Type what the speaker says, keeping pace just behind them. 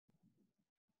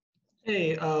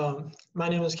Hey, my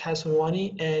name is Qasim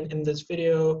Wani, and in this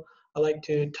video, I'd like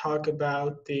to talk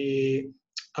about the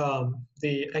Bellman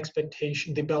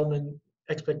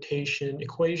expectation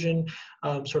equation,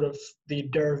 sort of the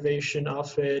derivation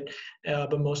of it,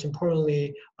 but most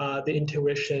importantly, the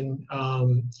intuition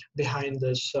behind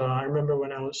this. I remember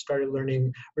when I started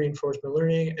learning reinforcement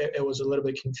learning, it was a little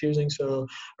bit confusing, so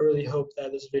I really hope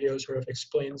that this video sort of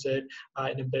explains it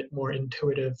in a bit more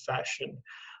intuitive fashion.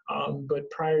 But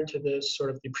prior to this, sort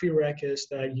of the prerequisite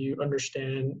that you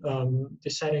understand the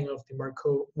setting of the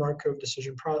Markov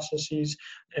decision processes,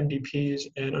 MDPs,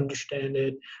 and understand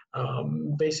it.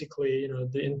 Basically,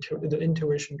 the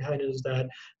intuition behind it is that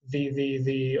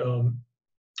the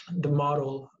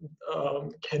model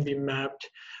can be mapped.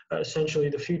 Essentially,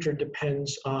 the future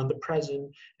depends on the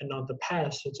present and not the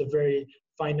past. It's a very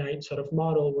finite set of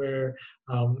model where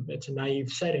it's a naive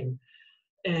setting.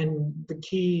 And the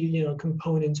key,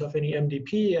 components of any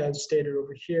MDP, as stated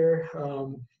over here,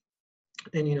 and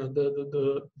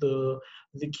the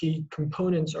key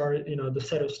components are, the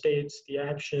set of states, the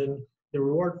action, the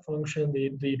reward function,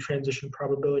 the transition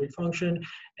probability function,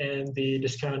 and the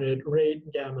discounted rate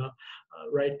gamma,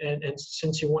 right? And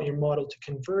since you want your model to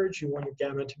converge, you want your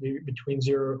gamma to be between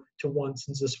 0 to 1,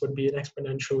 since this would be an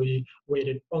exponentially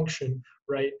weighted function,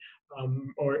 right?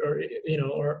 Or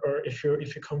if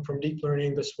you come from deep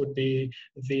learning, this would be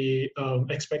the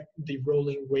the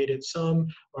rolling weighted sum,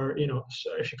 or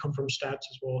so if you come from stats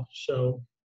as well. So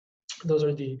those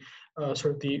are the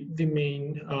sort of the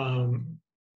main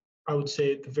I would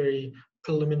say the very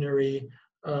preliminary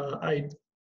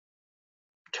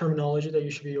terminology that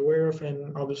you should be aware of,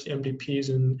 and obviously MDPs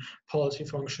and policy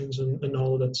functions and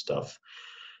all of that stuff.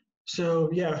 So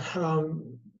yeah.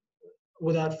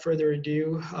 Without further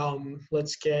ado,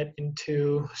 let's get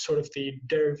into sort of the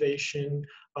derivation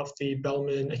of the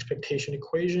Bellman expectation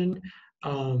equation.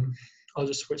 I'll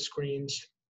just switch screens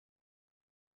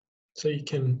so you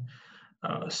can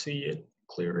see it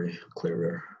clearer.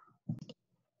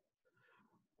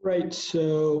 Right,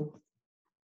 so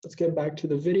let's get back to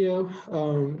the video.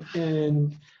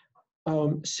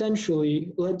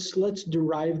 Essentially, let's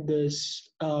derive this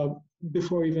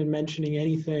before even mentioning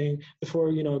anything,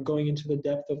 before going into the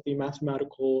depth of the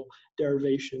mathematical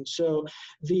derivation. So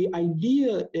the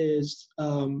idea is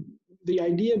the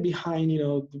idea behind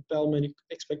the Bellman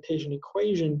expectation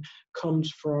equation comes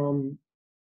from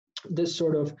this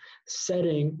sort of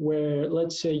setting where,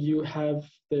 let's say, you have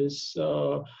this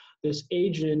this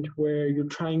agent where you're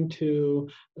trying to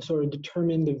sort of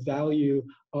determine the value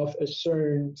of a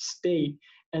certain state,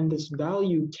 and this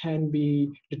value can be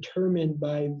determined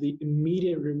by the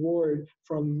immediate reward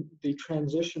from the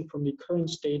transition from the current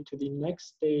state to the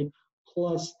next state,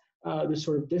 plus the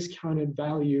sort of discounted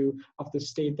value of the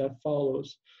state that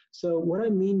follows. So what I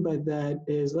mean by that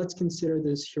is, let's consider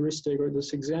this heuristic or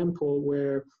this example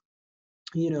where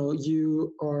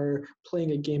you are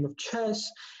playing a game of chess,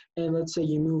 and let's say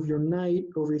you move your knight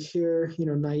over here,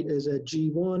 knight is at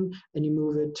G1, and you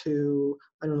move it to,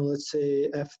 I don't know, let's say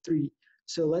F3.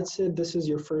 So let's say this is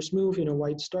your first move,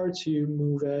 white starts, you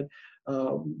move at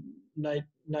knight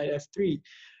F3,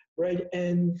 right?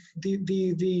 And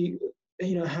the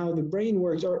how the brain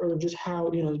works, or just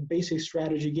how basic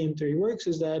strategy game theory works,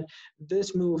 is that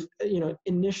this move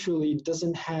initially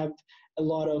doesn't have a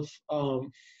lot of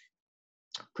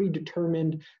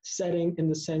predetermined setting, in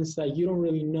the sense that you don't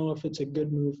really know if it's a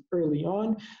good move early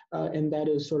on, and that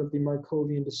is sort of the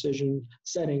Markovian decision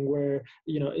setting, where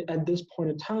at this point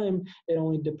in time it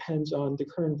only depends on the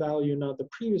current value, not the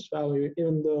previous value,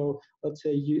 even though, let's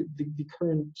say, the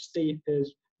current state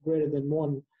is greater than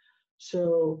 1.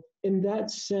 So in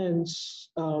that sense,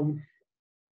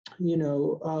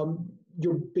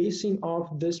 you're basing off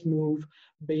this move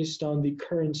based on the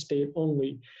current state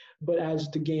only. But as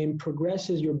the game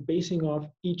progresses, you're basing off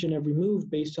each and every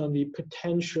move based on the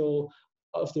potential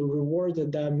of the reward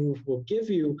that that move will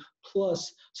give you,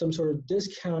 plus some sort of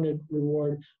discounted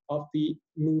reward of the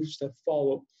moves that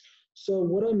follow. So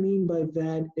what I mean by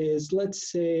that is,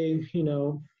 let's say,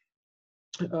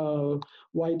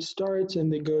 white starts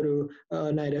and they go to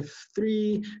knight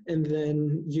F3, and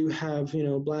then you have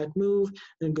black move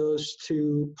and goes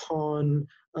to pawn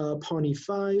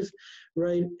E5,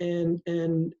 right? And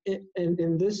in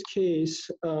this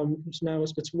case, now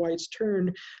it's white's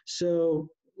turn. So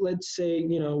let's say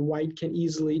white can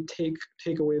easily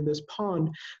take away this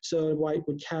pawn. So white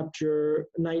would capture,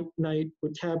 knight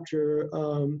would capture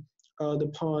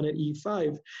the pawn at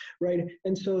E5, right?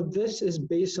 And so this is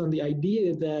based on the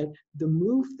idea that the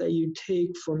move that you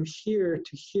take from here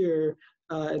to here,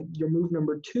 your move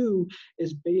number 2,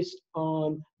 is based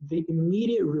on the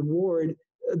immediate reward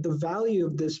the value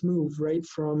of this move, right,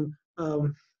 from,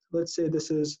 let's say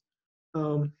this is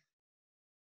um,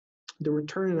 the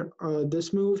return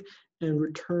this move and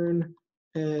return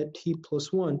at t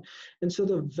plus 1. And so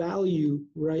the value,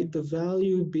 right, the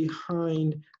value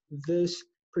behind this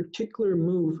particular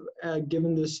move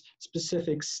given this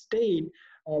specific state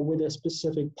with a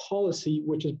specific policy,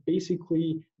 which is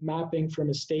basically mapping from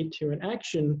a state to an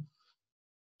action,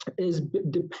 is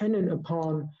dependent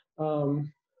upon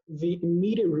the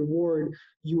immediate reward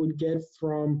you would get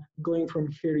from going from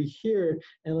here to here.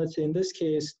 And let's say in this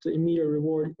case, the immediate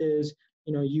reward is,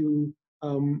 you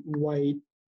white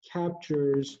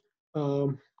captures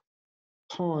pawn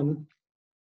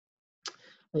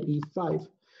at e5,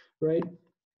 right?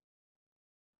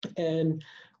 And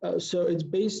so it's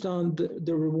based on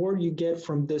the reward you get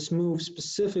from this move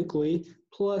specifically,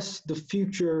 plus the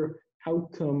future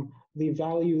outcome, the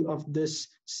value of this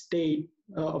state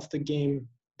of the game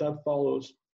that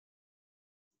follows.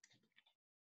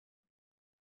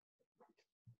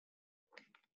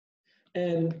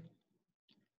 And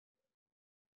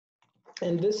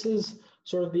this is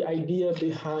sort of the idea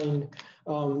behind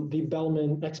the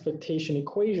Bellman Expectation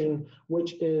Equation,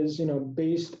 which is,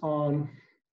 based on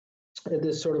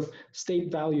this sort of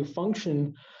state value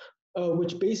function,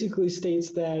 which basically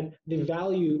states that the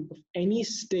value of any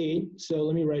state, so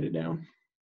let me write it down.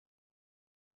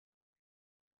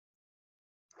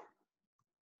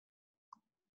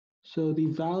 So the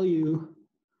value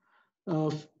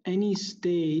of any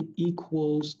state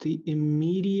equals the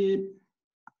immediate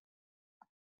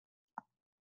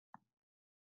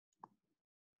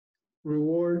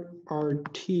reward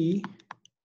RT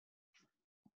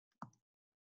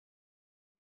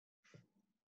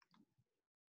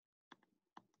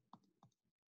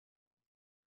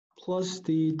plus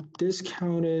the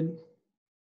discounted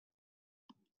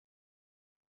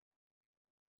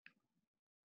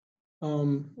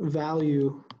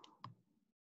value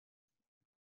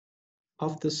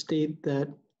of the state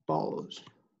that follows.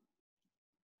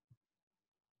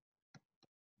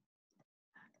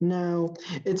 Now,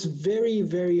 it's very,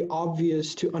 very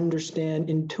obvious to understand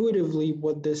intuitively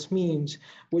what this means,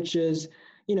 which is,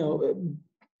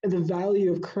 the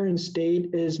value of current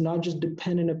state is not just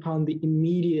dependent upon the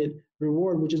immediate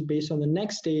reward, which is based on the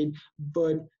next state,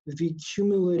 but the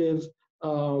cumulative,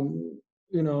 the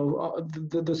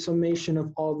summation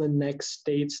of all the next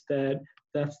states that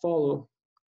follow,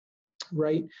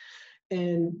 right?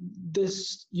 And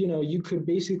this, you could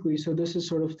basically, so this is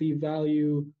sort of the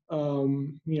value,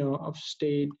 of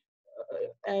state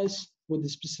S with the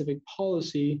specific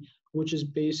policy, which is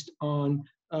based on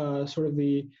sort of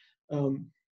the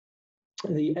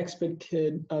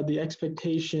expectation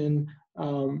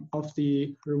of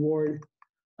the reward,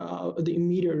 the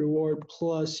immediate reward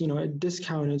plus,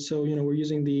 discounted. So, we're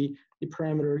using the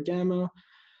parameter gamma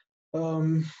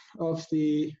of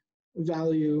the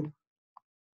value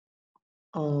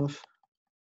of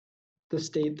the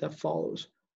state that follows.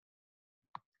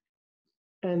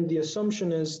 And the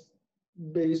assumption is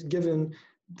given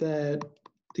that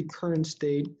the current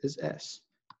state is S,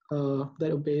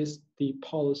 that obeys the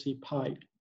policy pi,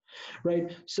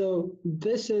 right? So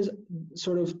this is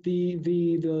sort of the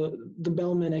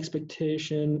Bellman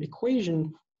expectation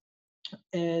equation.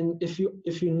 And if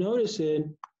you notice it,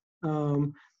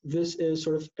 this is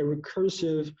sort of a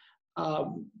recursive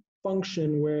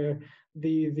function where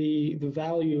the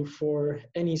value for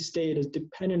any state is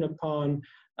dependent upon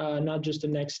not just the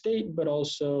next state, but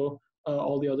also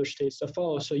all the other states that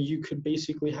follow. So you could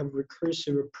basically have a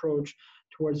recursive approach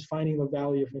towards finding the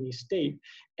value of any state.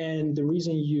 And the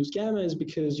reason you use gamma is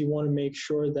because you want to make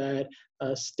sure that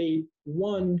state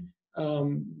one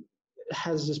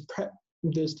has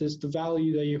the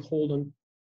value that you hold on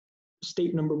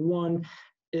state number one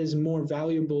is more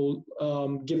valuable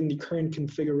given the current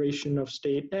configuration of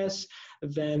state S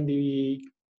than the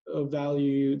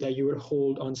value that you would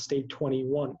hold on state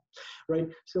 21, right?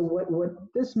 So what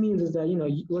this means is that,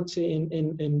 let's say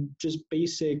in just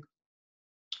basic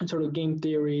sort of game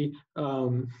theory,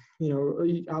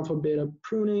 alpha beta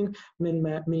pruning,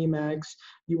 minimax,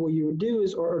 what you would do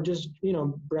is, or just,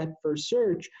 breadth first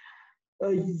search,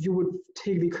 you would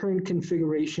take the current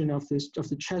configuration of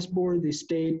the chessboard, the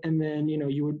state, and then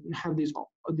you would have these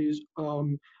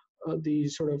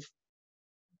sort of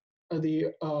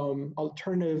the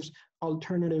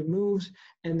alternative moves,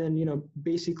 and then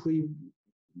basically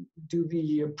do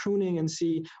the pruning and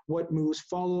see what moves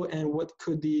follow and what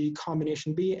could the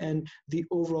combination be, and the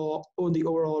overall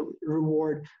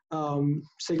reward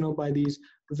signaled by these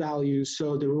values.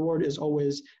 So the reward is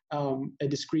always a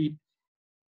discrete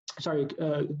sorry,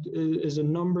 is a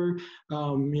number.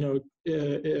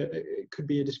 It could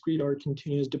be a discrete or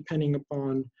continuous depending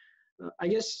upon, I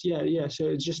guess, yeah. So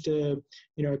it's just a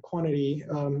quantity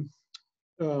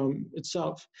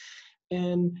itself,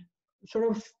 and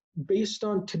sort of based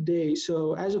on today.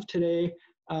 So as of today,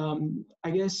 I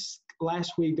guess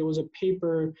last week there was a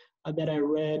paper that I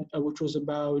read, which was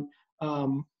about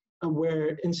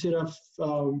where instead of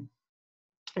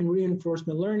in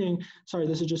reinforcement learning, sorry,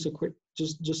 this is just a quick,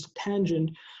 just a tangent,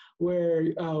 where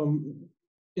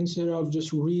instead of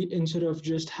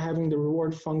just having the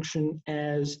reward function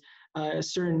as a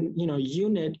certain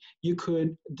unit, you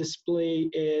could display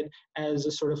it as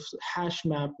a sort of hash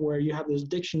map where you have this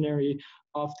dictionary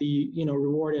of the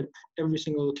reward at every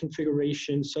single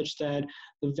configuration, such that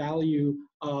the value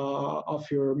of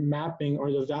your mapping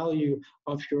or the value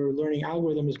of your learning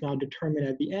algorithm is now determined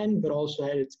at the end, but also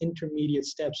at its intermediate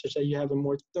steps, such that you have a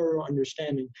more thorough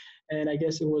understanding. And I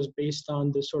guess it was based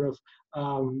on this sort of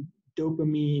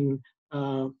dopamine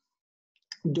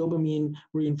dopamine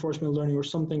reinforcement learning or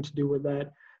something to do with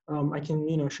that. I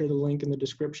can share the link in the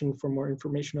description for more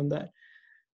information on that.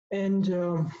 And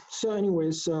so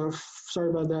anyways, sorry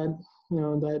about that,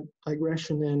 that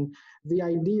digression. And the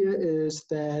idea is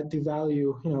that the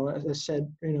value, as I said,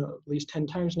 at least 10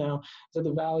 times now, that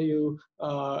the value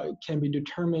can be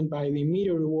determined by the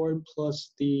immediate reward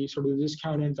plus the sort of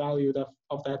discounted value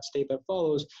of that state that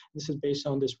follows. This is based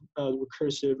on this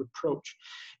recursive approach.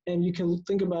 And you can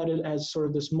think about it as sort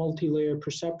of this multi-layer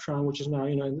perceptron, which is now,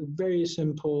 a very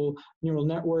simple neural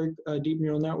network, deep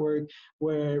neural network,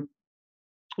 where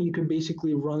you could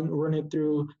basically run it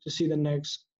through to see the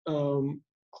next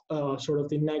sort of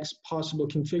the next possible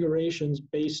configurations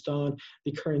based on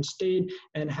the current state,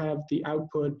 and have the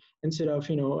output instead of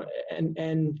an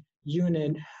n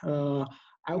unit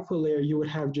output layer, you would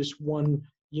have just one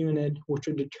unit which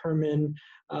would determine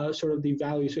sort of the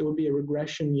value. So it would be a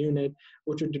regression unit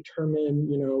which would determine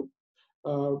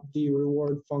the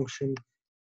reward function,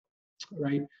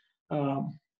 right?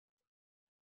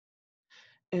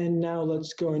 And now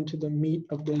let's go into the meat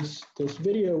of this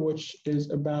video, which is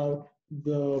about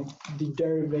the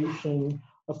derivation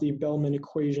of the Bellman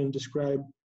equation described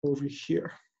over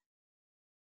here.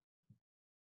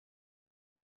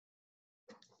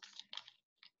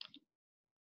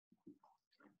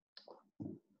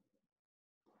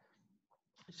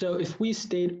 So if we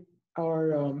state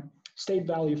our state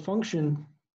value function,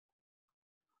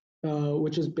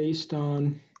 which is based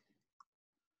on,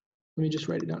 let me just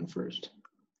write it down first.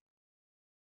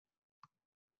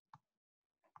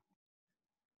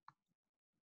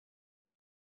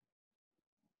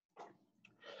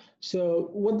 So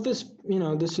what this,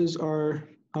 this is our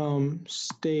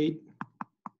state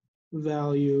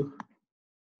value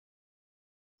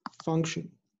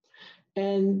function.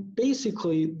 And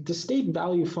basically, the state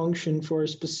value function for a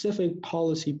specific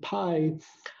policy pi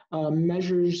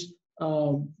measures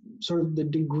sort of the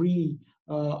degree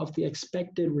of the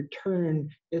expected return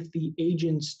if the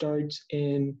agent starts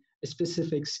in a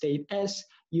specific state S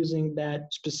using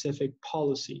that specific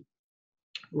policy,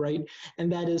 right?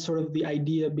 And that is sort of the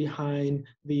idea behind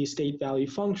the state value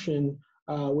function,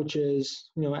 which is,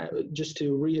 just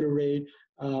to reiterate,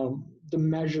 the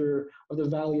measure of the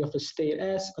value of a state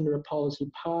S under a policy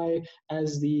pi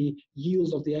as the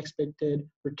yield of the expected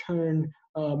return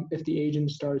if the agent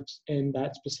starts in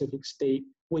that specific state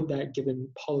with that given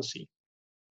policy,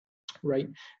 right?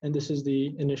 And this is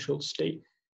the initial state.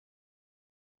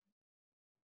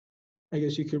 I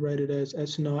guess you could write it as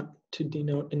S naught to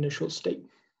denote initial state.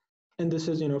 And this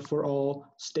is, for all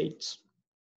states.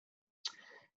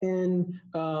 And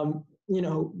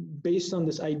based on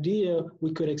this idea,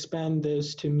 we could expand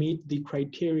this to meet the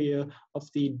criteria of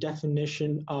the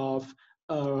definition of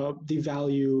the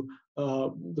value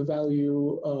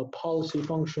policy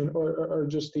function, or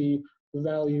just the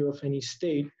value of any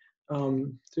state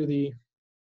through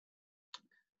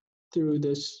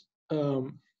this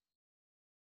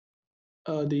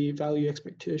the value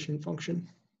expectation function.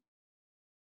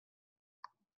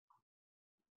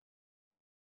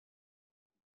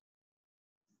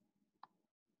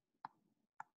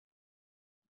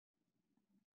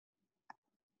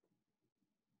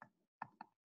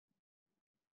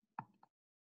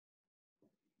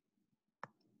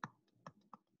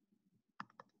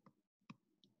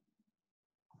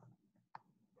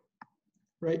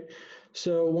 Right.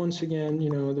 So once again,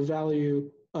 the value,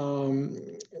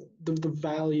 the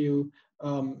value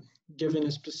given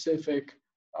a specific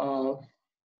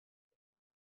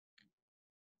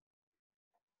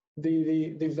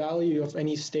the value of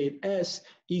any state S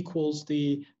equals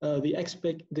the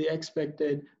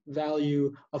expected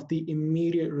value of the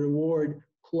immediate reward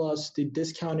plus the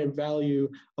discounted value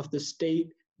of the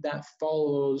state that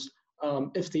follows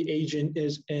if the agent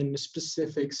is in a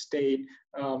specific state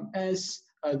S,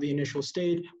 the initial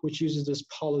state, which uses this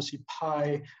policy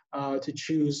pi to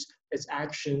choose its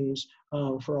actions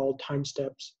for all time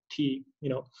steps t,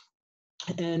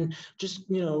 and just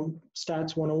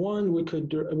stats 101, we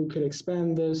could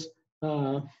expand this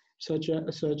such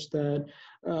that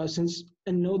since,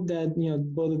 and note that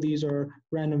both of these are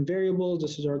random variables.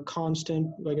 This is our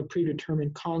constant, like a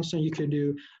predetermined constant. You could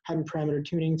do hyperparameter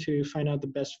tuning to find out the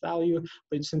best value,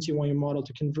 but since you want your model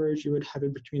to converge, you would have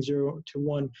it between 0 to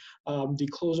 1. The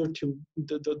closer to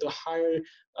the higher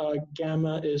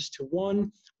gamma is to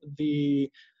 1, the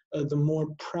more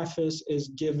preface is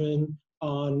given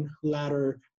on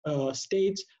latter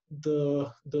states.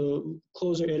 The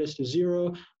closer it is to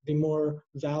 0, the more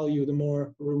value, the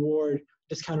more reward,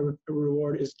 discounted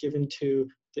reward is given to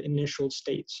the initial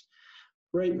states,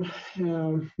 right?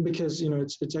 Because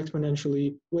it's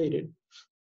exponentially weighted.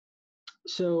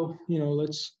 So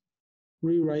let's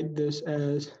rewrite this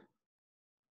as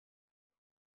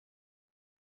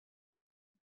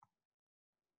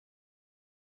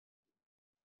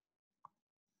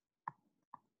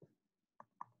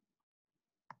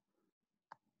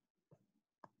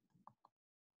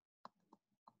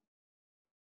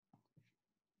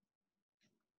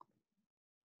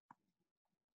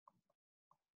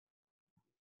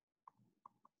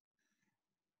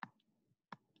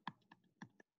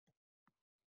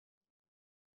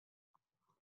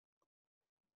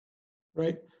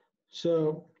right.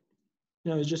 So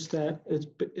it's just that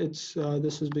it's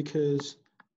this is because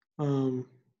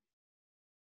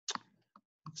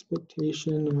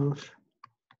expectation of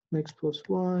x plus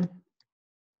y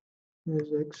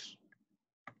is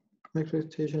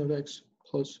expectation of x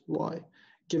plus y,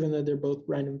 given that they're both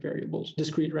random variables,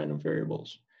 discrete random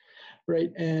variables,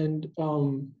 right? And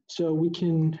so we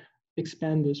can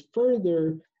expand this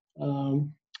further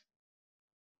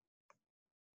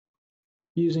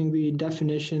using the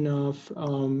definition of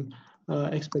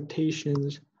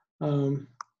expectations,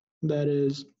 that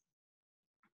is,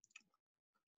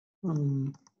 let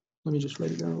me just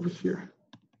write it down over here.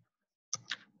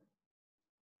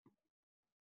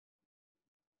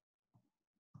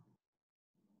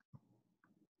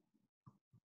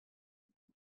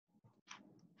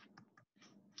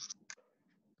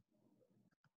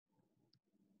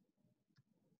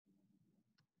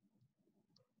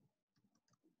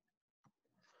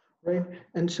 Right,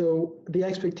 and so the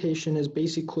expectation is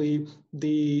basically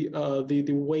the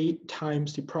weight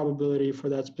times the probability for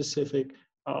that specific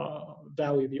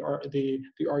value,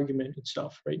 the argument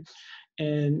itself, right?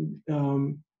 And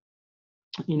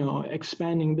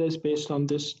expanding this based on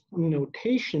this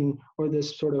notation, or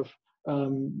this sort of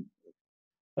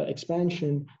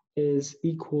expansion, is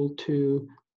equal to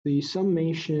the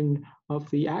summation of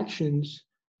the actions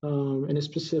in a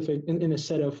specific in a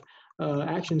set of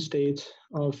action states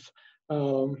of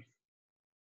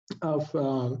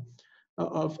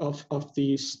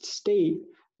the state,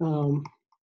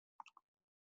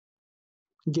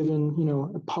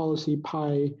 given a policy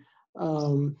pi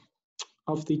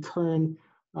of the current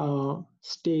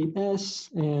state S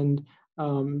and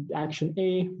action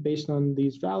A based on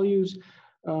these values,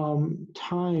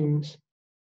 times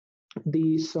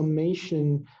the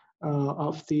summation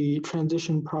of the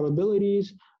transition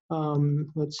probabilities,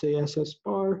 let's say SS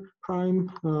bar prime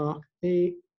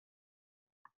A,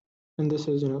 and this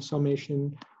is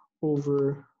summation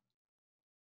over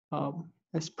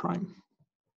S prime,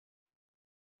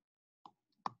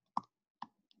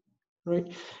 right?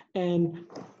 And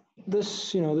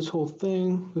this this whole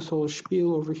thing, this whole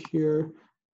spiel over here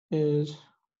is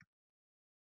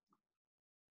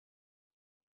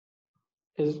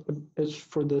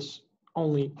for this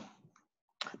only.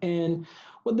 And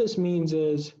what this means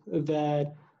is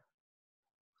that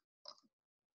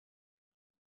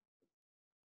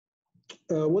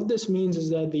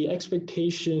the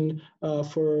expectation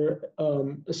for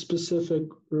a specific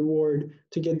reward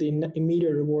to get the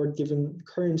immediate reward given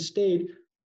current state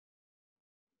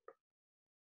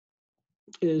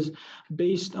is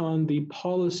based on the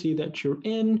policy that you're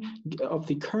in, of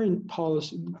the current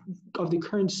policy, of the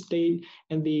current state,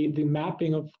 and the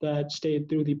mapping of that state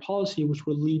through the policy, which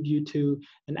will lead you to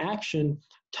an action,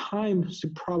 times the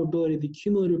probability, the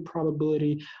cumulative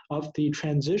probability of the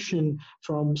transition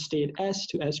from state S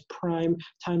to S prime,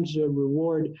 times the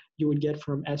reward you would get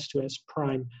from S to S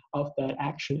prime of that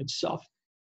action itself,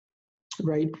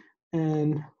 right?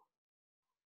 And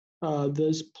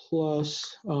this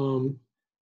plus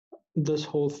this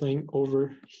whole thing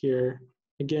over here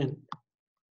again.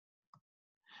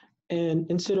 And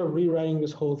instead of rewriting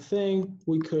this whole thing,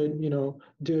 we could,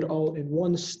 do it all in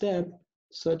one step,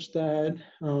 such that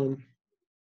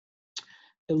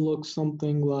it looks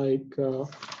something like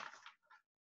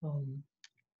um,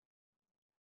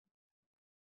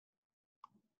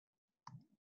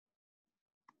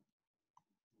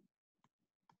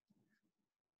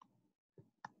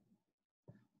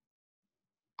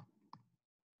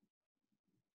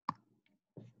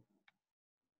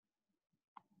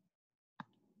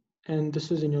 and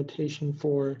this is a notation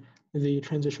for the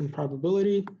transition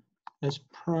probability as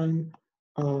prime,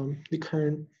 the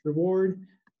current reward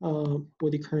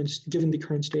with the current, given the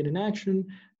current state in action,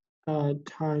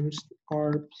 times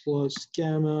r plus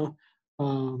gamma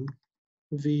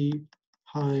v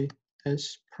pi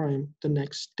s prime, the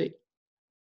next state.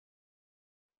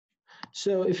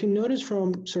 So if you notice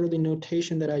from sort of the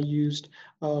notation that I used,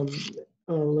 let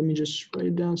me just write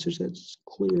it down so that's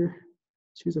clear.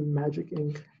 Let's use a magic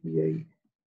ink, yay.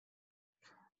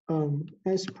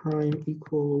 S prime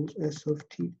equals S of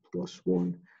t plus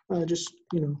 1. Just,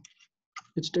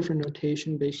 it's different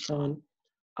notation based on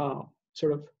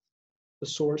sort of the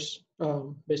source,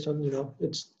 based on,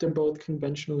 they're both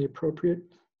conventionally appropriate.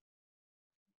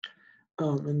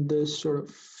 And this sort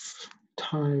of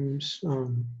times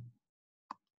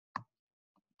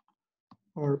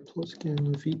r plus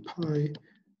gamma v pi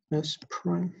s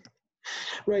prime.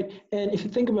 Right, and if you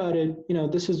think about it,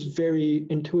 this is very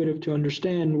intuitive to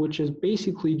understand, which is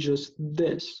basically just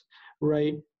this,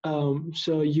 right?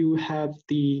 So you have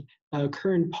the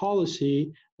current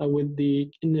policy with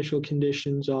the initial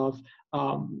conditions of,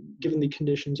 given the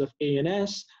conditions of A and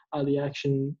S, the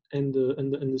action and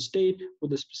the state with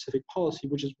the specific policy,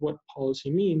 which is what policy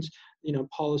means.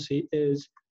 Policy is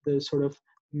the sort of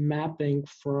mapping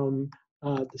from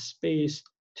the space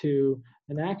to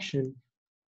an action,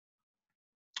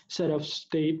 set of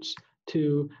states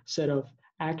to set of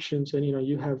actions, and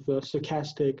you have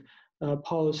stochastic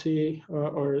policy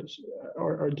or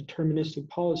deterministic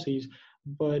policies,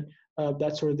 but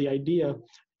that's sort of the idea.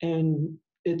 And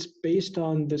it's based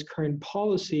on this current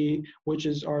policy, which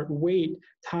is our weight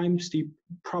times the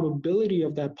probability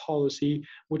of that policy,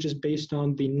 which is based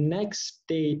on the next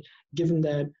state, given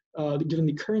that given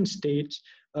the current states,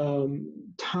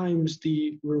 times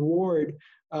the reward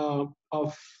of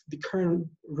the current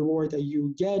reward that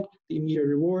you get, the immediate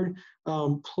reward,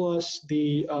 plus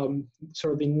the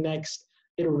sort of the next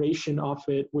iteration of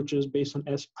it, which is based on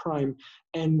S prime.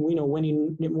 And when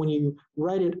you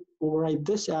write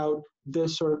this out,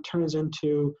 this sort of turns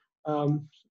into,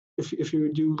 if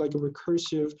you do like a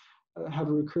recursive, have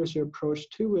a recursive approach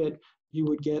to it, you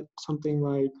would get something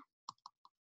like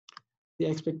the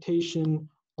expectation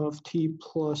of t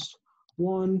plus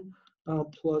 1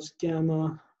 plus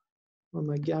gamma. Well,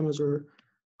 my gammas are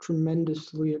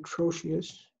tremendously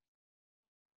atrocious.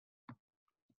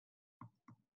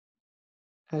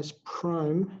 S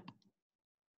prime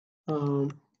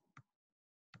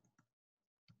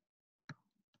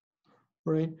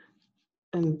right,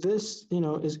 and this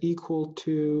is equal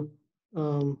to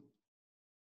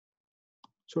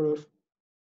sort of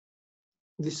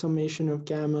the summation of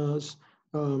gammas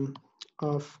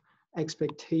of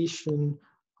expectation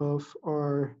of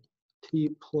r t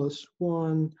plus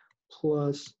 1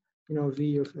 plus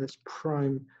v of s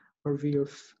prime, or v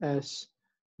of s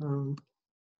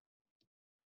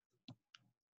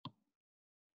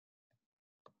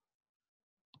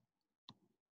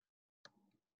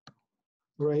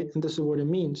right? And this is what it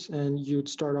means. And you'd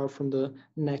start out from the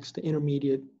next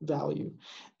intermediate value.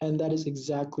 And that is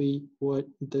exactly what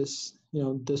this,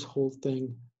 this whole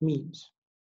thing means,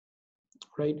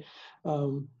 right?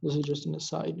 This is just an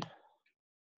aside.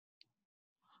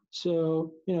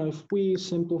 So, if we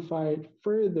simplify it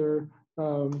further,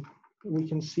 we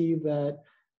can see that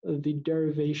the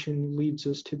derivation leads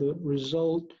us to the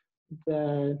result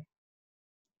that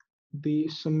the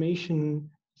summation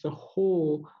as a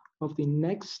whole of the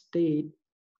next state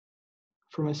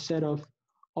from a set of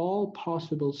all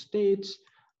possible states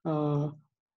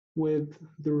with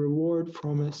the reward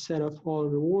from a set of all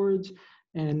rewards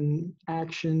and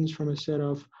actions from a set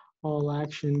of all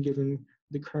action given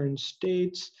the current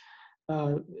states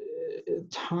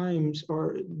times,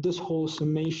 or this whole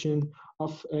summation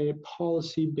of a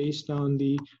policy based on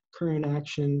the current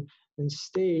action and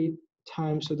state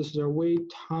times, so this is our weight,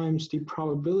 times the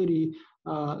probability,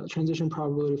 transition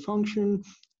probability function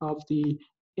of the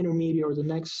intermediate or the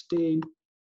next state,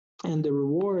 and the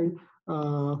reward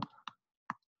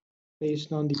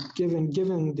based on the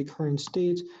given the current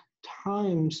states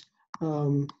times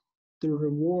the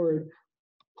reward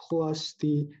plus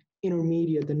the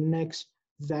intermediate, the next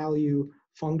value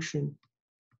function.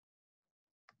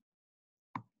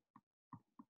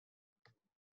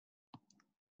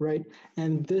 right?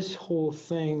 And this whole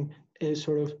thing is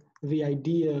sort of the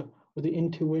idea or the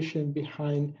intuition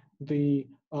behind the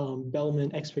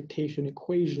Bellman Expectation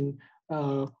Equation,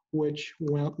 which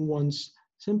once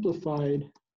simplified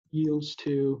yields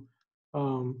to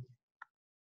the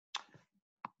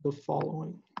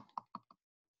following.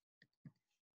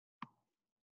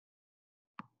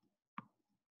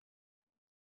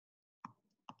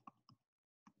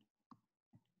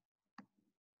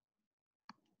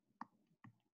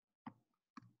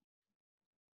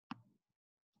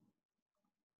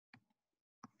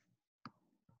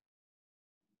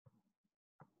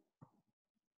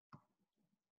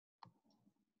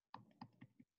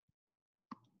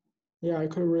 Yeah, I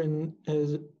could have written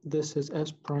this as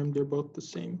S prime, they're both the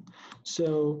same.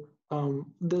 So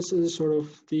this is sort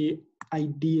of the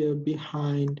idea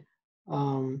behind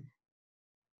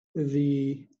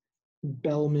the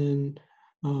Bellman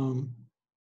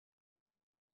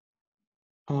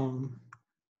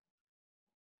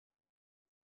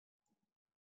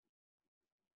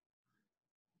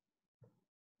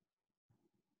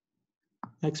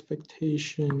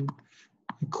expectation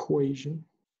equation,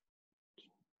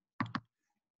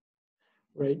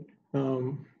 right?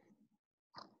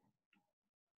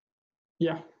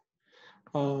 Yeah.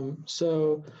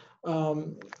 So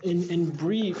in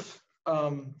brief,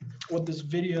 what this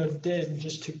video did,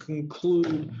 just to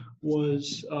conclude,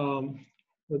 was,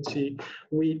 let's see,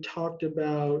 we talked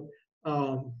about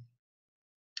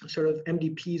sort of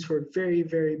MDPs for a very,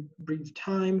 very brief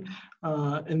time,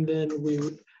 and then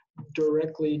we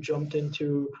directly jumped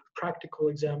into practical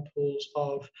examples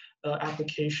of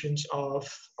applications of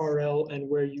RL and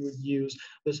where you would use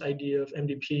this idea of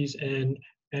MDPs and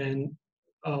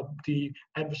the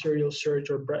adversarial search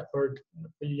or breadth, or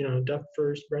depth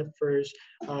first, breadth first,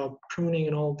 pruning,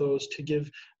 and all those to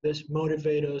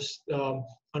motivate us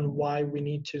on why we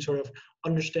need to sort of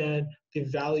understand the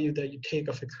value that you take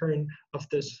of a current of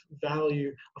this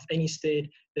value of any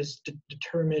state is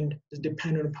dependent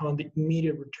upon the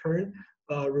immediate return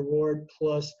reward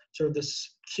plus sort of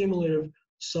this cumulative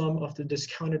sum of the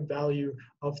discounted value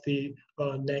of the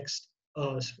next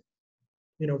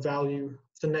value,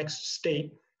 the next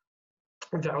state,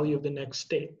 value of the next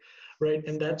state, right?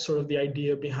 And that's sort of the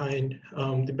idea behind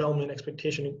the Bellman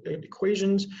expectation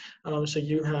equations. So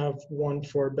you have one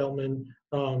for Bellman,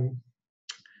 I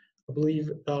believe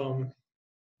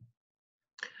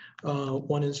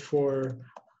one is for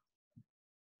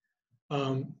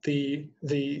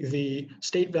the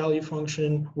state value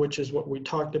function, which is what we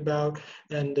talked about,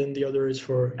 and then the other is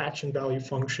for action value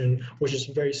function, which is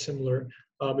very similar,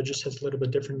 but just has a little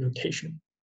bit different notation.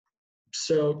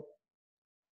 So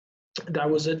that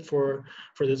was it for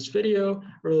this video.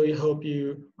 Really hope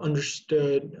you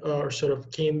understood or sort of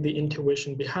gained the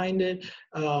intuition behind it.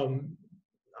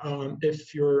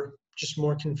 If you're just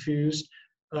more confused,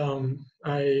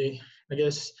 I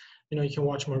guess you can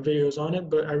watch more videos on it,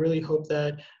 but I really hope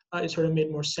that it sort of made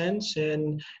more sense.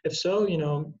 And if so,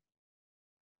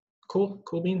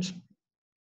 cool beans.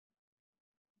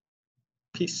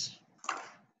 Peace.